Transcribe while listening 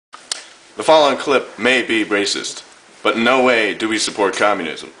The following clip may be racist, but in no way do we support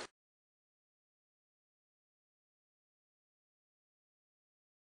communism.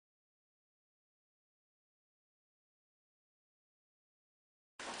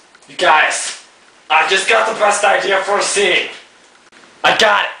 You guys, I just got the best idea for a scene. I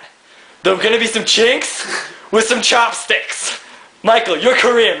got it. There are gonna be some chinks with some chopsticks. Michael, you're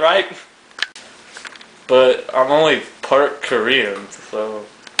Korean, right? But I'm only part Korean, so...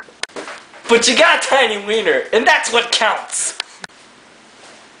 But you got a tiny wiener, and that's what counts.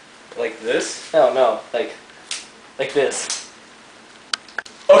 Like this? No, like this.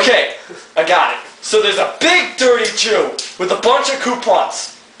 Okay, I got it. So there's a big dirty Jew with a bunch of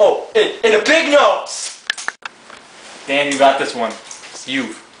coupons. Oh, and a big nose. Dan, you got this one. It's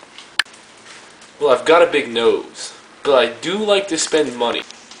you. Well, I've got a big nose, but I do like to spend money.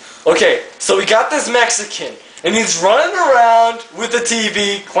 Okay, so we got this Mexican, and he's running around with a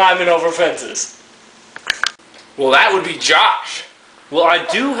TV climbing over fences. Well, that would be Josh. Well, I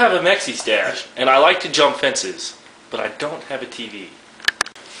do have a Mexi stash, and I like to jump fences, but I don't have a TV.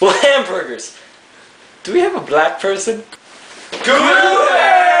 Well, hamburgers. Do we have a black person? Gorilla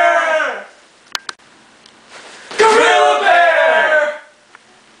Bear! Gorilla Bear!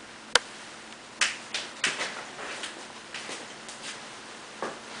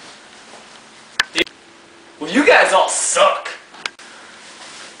 Well, you guys all suck.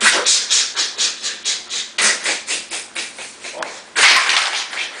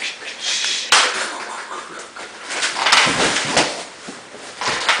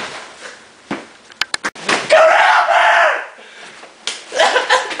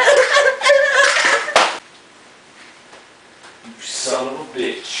 You son of a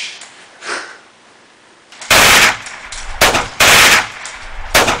bitch.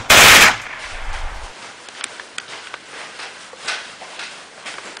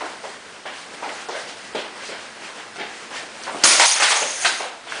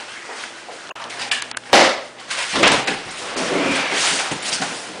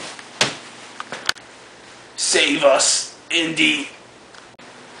 Save us, Indy.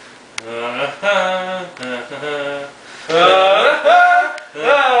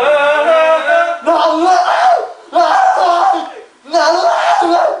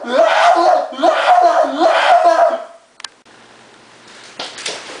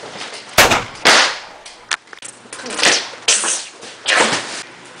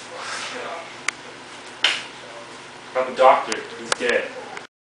 I'm a doctor. He's dead.